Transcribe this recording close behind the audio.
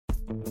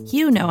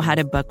You know how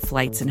to book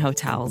flights and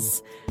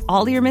hotels.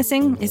 All you're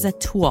missing is a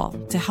tool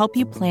to help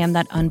you plan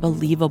that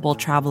unbelievable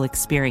travel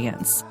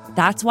experience.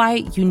 That's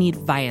why you need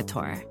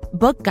Viator.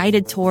 Book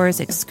guided tours,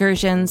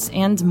 excursions,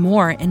 and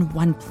more in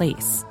one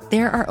place.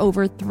 There are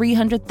over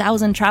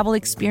 300,000 travel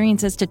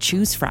experiences to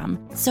choose from,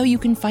 so you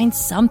can find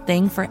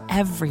something for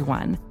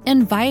everyone.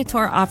 And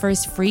Viator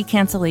offers free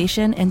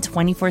cancellation and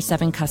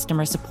 24/7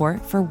 customer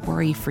support for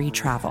worry-free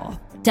travel.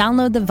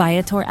 Download the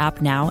Viator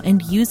app now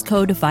and use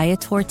code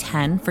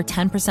Viator10 for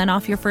 10%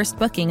 off your first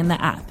booking in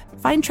the app.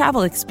 Find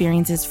travel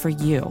experiences for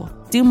you.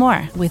 Do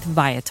more with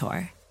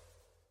Viator.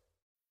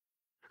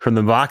 From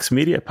the Vox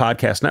Media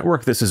Podcast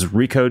Network, this is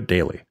Recode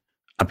Daily.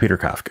 I'm Peter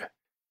Kafka.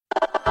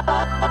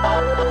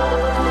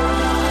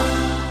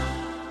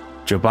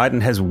 Joe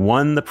Biden has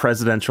won the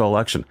presidential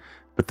election,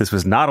 but this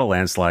was not a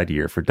landslide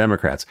year for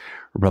Democrats.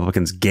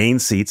 Republicans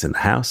gained seats in the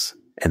House,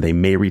 and they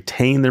may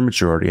retain their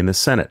majority in the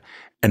Senate.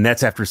 And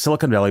that's after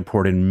Silicon Valley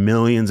poured in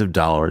millions of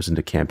dollars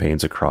into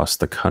campaigns across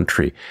the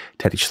country.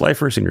 Teddy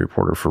Schleifer, senior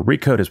reporter for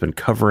Recode, has been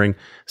covering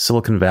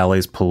Silicon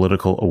Valley's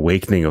political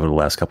awakening over the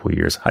last couple of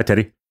years. Hi,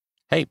 Teddy.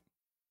 Hey.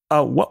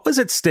 What was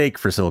at stake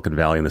for Silicon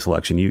Valley in this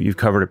election? You've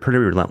covered it pretty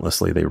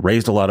relentlessly. They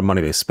raised a lot of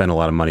money. They spent a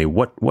lot of money.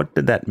 What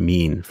did that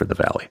mean for the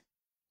Valley?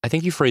 I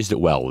think you phrased it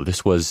well.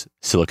 This was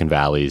Silicon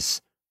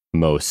Valley's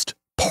most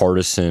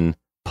partisan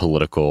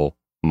political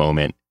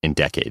moment in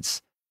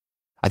decades.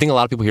 I think a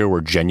lot of people here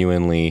were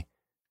genuinely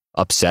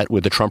upset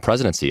with the Trump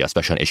presidency,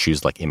 especially on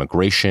issues like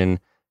immigration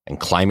and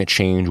climate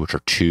change, which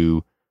are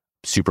two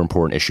super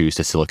important issues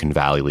to Silicon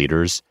Valley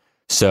leaders.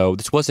 So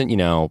this wasn't,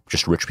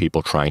 just rich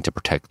people trying to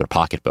protect their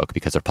pocketbook,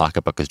 because their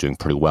pocketbook is doing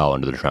pretty well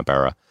under the Trump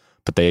era.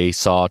 But they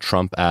saw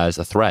Trump as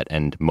a threat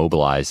and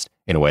mobilized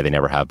in a way they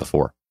never have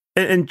before.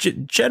 And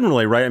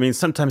generally, right? I mean,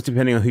 sometimes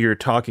depending on who you're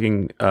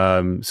talking,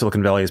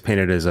 Silicon Valley is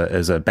painted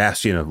as a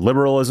bastion of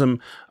liberalism.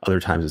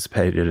 Other times it's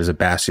painted as a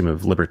bastion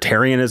of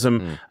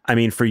libertarianism. I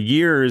mean, for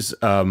years,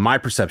 my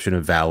perception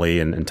of Valley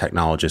and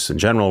technologists in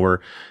general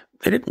were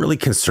they didn't really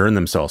concern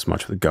themselves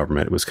much with the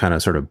government. It was kind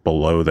of sort of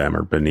below them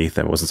or beneath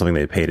them. It wasn't something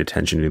they paid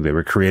attention to. They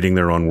were creating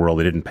their own world.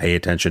 They didn't pay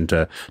attention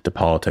to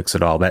politics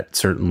at all. That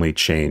certainly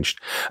changed.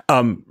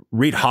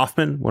 Reid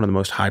Hoffman, one of the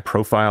most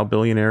high-profile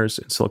billionaires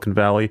in Silicon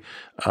Valley,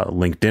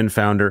 LinkedIn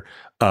founder,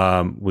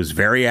 was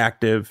very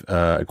active,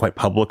 quite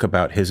public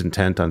about his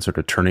intent on sort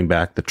of turning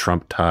back the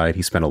Trump tide.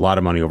 He spent a lot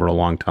of money over a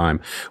long time.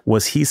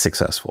 Was he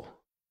successful?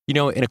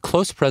 In a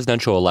close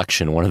presidential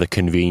election, one of the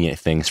convenient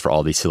things for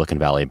all these Silicon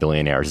Valley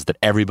billionaires is that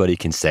everybody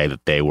can say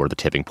that they were the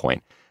tipping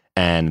point.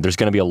 And there's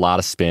going to be a lot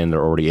of spin.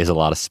 There already is a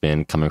lot of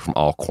spin coming from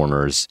all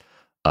corners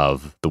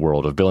of the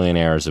world of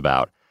billionaires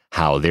about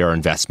how their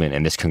investment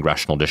in this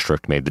congressional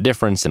district made the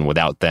difference. And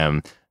without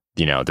them,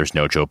 there's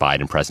no Joe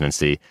Biden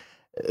presidency.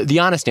 The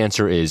honest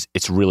answer is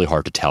it's really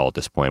hard to tell at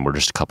this point. We're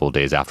just a couple of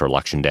days after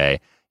Election Day.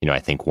 I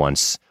think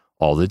once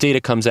all the data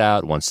comes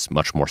out, once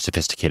much more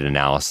sophisticated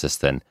analysis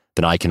than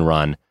I can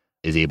run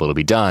is able to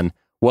be done,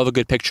 we'll have a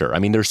good picture. I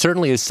mean, there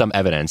certainly is some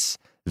evidence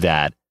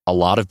that a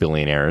lot of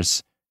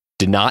billionaires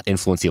did not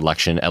influence the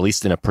election, at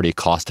least in a pretty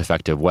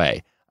cost-effective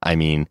way. I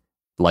mean,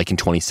 like in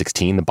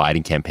 2016, the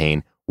Biden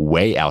campaign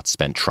way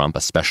outspent Trump,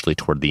 especially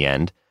toward the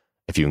end,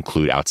 if you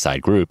include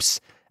outside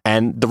groups.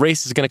 And the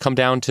race is going to come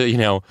down to,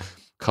 a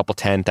couple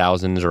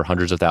 10,000s or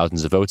hundreds of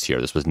thousands of votes here.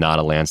 This was not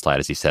a landslide,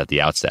 as he said at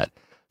the outset.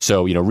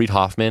 So, Reid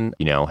Hoffman,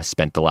 has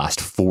spent the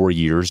last 4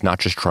 years not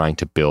just trying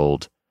to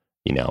build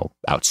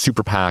out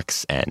super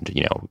PACs and,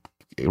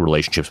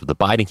 relationships with the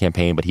Biden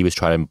campaign, but he was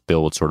trying to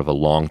build sort of a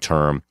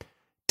long-term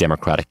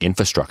Democratic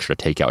infrastructure to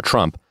take out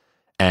Trump.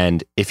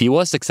 And if he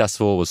was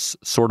successful, it was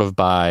sort of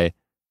by,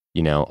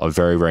 a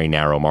very, very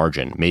narrow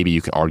margin. Maybe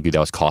you can argue that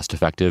was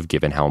cost-effective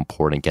given how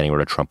important getting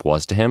rid of Trump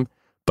was to him,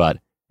 but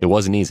it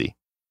wasn't easy.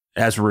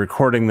 As we're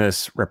recording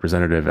this,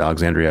 Representative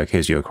Alexandria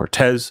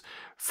Ocasio-Cortez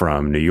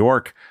from New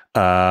York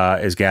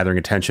is gathering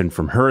attention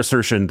from her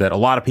assertion that a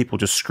lot of people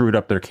just screwed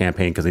up their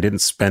campaign because they didn't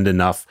spend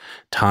enough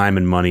time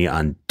and money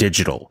on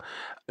digital.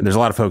 And there's a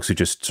lot of folks who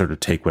just sort of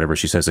take whatever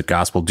she says as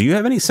gospel. Do you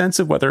have any sense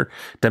of whether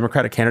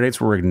Democratic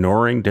candidates were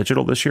ignoring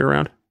digital this year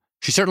around?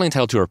 She's certainly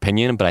entitled to her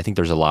opinion, but I think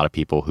there's a lot of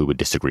people who would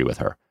disagree with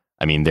her.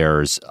 I mean,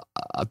 there's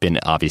been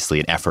obviously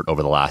an effort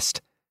over the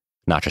last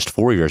not just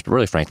 4 years, but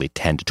really, frankly,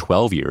 10 to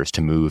 12 years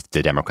to move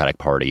the Democratic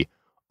Party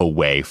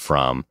away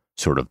from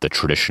sort of the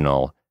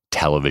traditional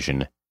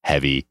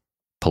television-heavy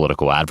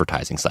political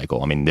advertising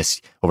cycle. I mean,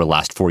 this over the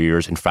last 4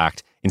 years, in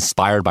fact,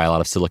 inspired by a lot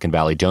of Silicon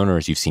Valley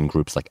donors, you've seen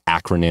groups like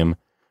Acronym,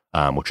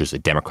 which is a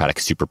Democratic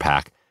super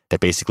PAC that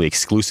basically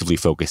exclusively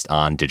focused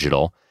on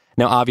digital.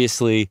 Now,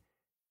 obviously,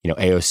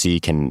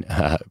 AOC can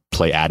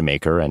play ad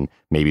maker, and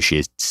maybe she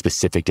has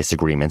specific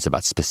disagreements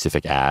about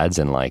specific ads,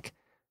 and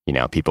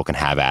people can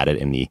have at it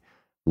in the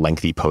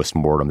lengthy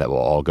postmortem that we'll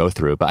all go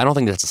through. But I don't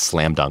think that's a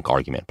slam dunk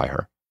argument by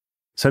her.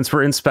 Since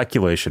we're in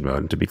speculation mode,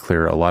 and to be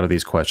clear, a lot of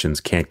these questions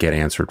can't get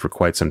answered for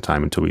quite some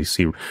time until we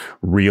see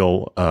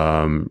real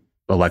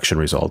election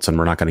results, and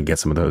we're not going to get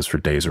some of those for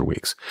days or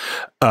weeks.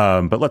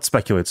 But let's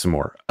speculate some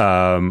more.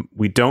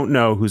 We don't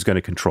know who's going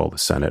to control the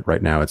Senate.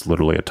 Right now, it's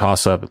literally a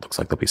toss-up. It looks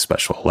like there'll be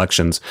special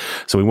elections,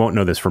 so we won't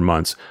know this for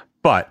months.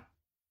 But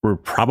we're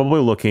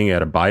probably looking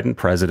at a Biden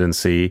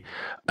presidency,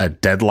 a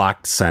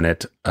deadlocked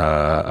Senate,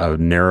 a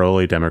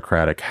narrowly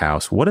Democratic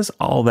House. What does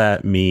all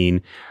that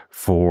mean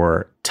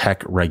for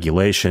tech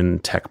regulation,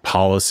 tech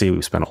policy?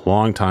 We've spent a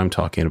long time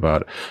talking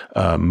about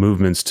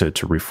movements to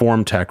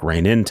reform tech,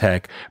 rein in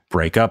tech,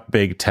 break up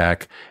big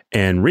tech.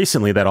 And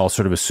recently that all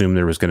sort of assumed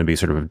there was going to be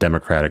sort of a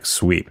Democratic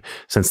sweep.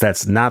 Since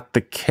that's not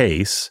the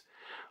case,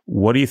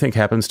 what do you think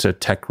happens to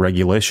tech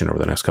regulation over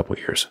the next couple of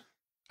years?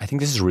 I think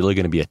this is really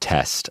going to be a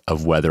test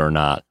of whether or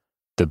not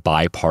the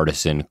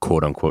bipartisan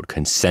quote unquote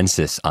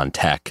consensus on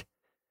tech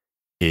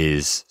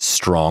is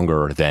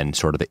stronger than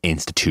sort of the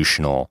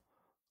institutional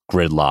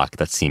gridlock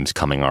that seems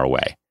coming our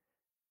way.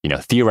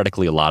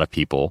 Theoretically, a lot of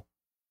people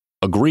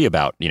agree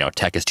about,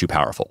 tech is too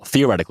powerful.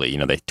 Theoretically,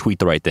 they tweet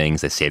the right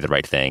things, they say the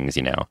right things,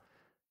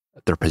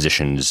 their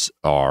positions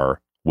are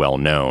well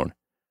known.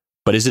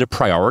 But is it a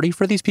priority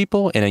for these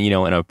people in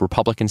a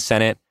Republican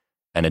Senate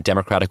and a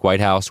Democratic White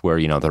House where,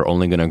 they're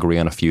only going to agree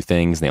on a few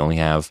things and they only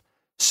have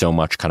so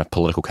much kind of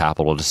political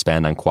capital to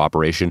spend on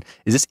cooperation?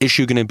 Is this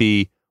issue going to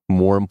be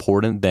more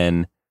important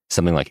than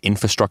something like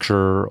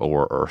infrastructure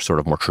or sort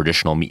of more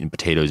traditional meat and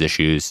potatoes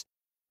issues?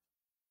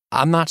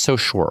 I'm not so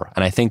sure.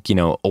 And I think,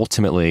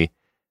 ultimately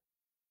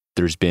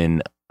there's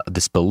been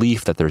this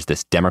belief that there's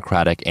this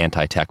Democratic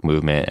anti-tech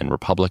movement and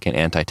Republican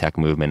anti-tech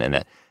movement and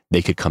that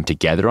they could come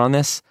together on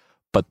this.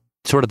 But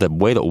sort of the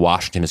way that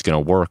Washington is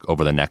going to work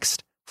over the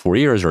next 4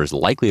 years, or is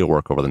likely to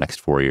work over the next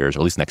 4 years, or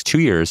at least the next 2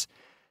 years,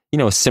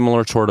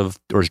 similar sort of,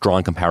 or is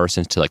drawing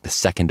comparisons to like the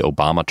second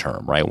Obama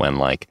term, right? When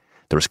like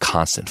there was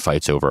constant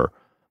fights over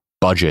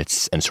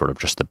budgets and sort of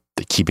just the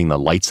keeping the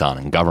lights on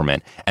in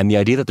government. And the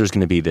idea that there's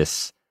going to be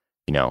this,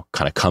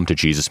 kind of come to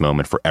Jesus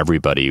moment for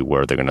everybody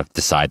where they're going to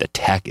decide that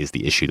tech is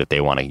the issue that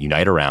they want to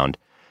unite around.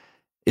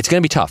 It's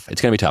going to be tough.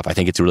 I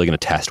think it's really going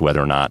to test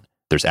whether or not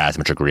there's as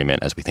much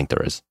agreement as we think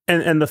there is.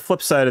 And the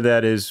flip side of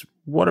that is,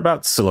 what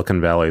about Silicon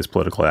Valley's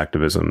political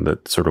activism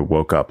that sort of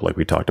woke up, like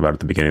we talked about at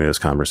the beginning of this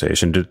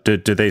conversation? Do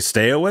they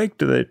stay awake?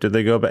 Do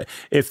they go back?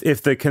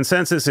 If the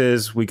consensus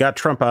is we got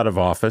Trump out of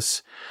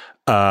office,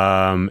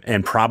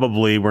 and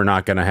probably we're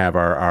not going to have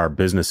our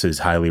businesses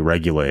highly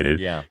regulated.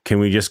 Yeah. Can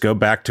we just go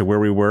back to where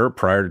we were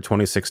prior to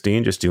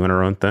 2016, just doing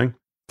our own thing?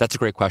 That's a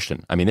great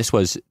question. I mean, this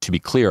was, to be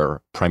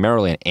clear,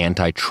 primarily an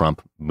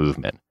anti-Trump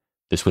movement.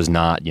 This was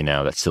not,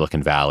 that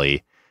Silicon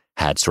Valley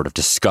had sort of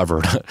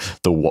discovered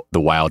the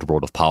wild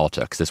world of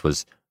politics. This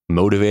was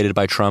motivated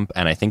by Trump.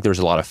 And I think there's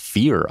a lot of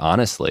fear,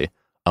 honestly,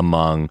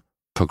 among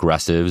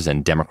progressives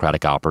and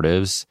Democratic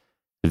operatives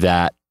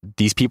that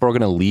these people are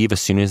going to leave as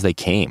soon as they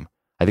came.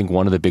 I think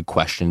one of the big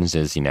questions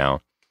is,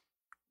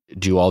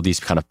 do all these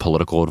kind of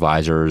political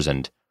advisors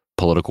and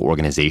political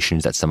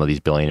organizations that some of these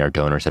billionaire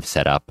donors have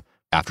set up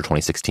after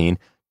 2016,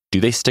 do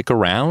they stick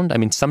around? I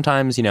mean,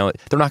 sometimes, they're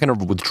not going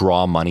to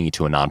withdraw money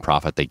to a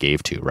nonprofit they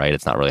gave to, right?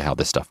 It's not really how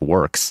this stuff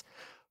works.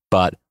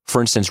 But for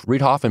instance,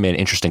 Reid Hoffman made an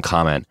interesting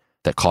comment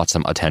that caught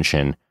some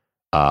attention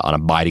on a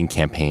Biden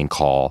campaign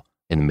call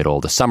in the middle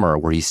of the summer,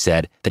 where he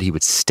said that he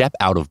would step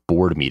out of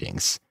board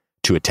meetings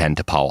to attend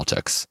to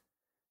politics,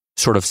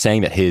 sort of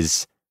saying that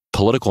his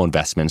political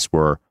investments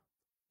were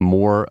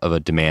more of a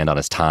demand on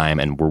his time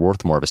and were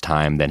worth more of his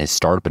time than his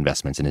startup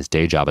investments in his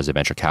day job as a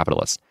venture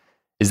capitalist.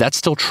 Is that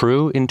still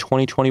true in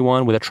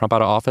 2021 with Trump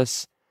out of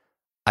office?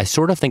 I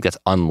sort of think that's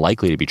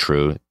unlikely to be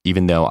true,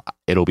 even though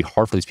it'll be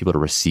hard for these people to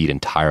recede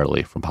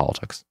entirely from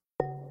politics.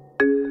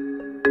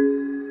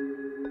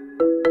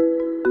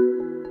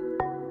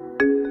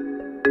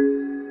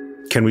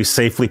 Can we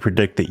safely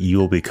predict that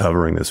you'll be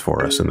covering this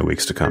for us in the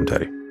weeks to come,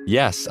 Teddy?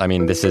 Yes. I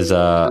mean, this is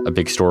a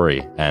big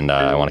story, and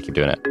I want to keep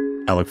doing it.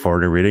 I look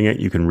forward to reading it.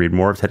 You can read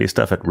more of Teddy's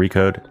stuff at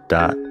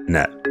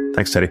recode.net.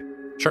 Thanks, Teddy.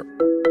 Sure.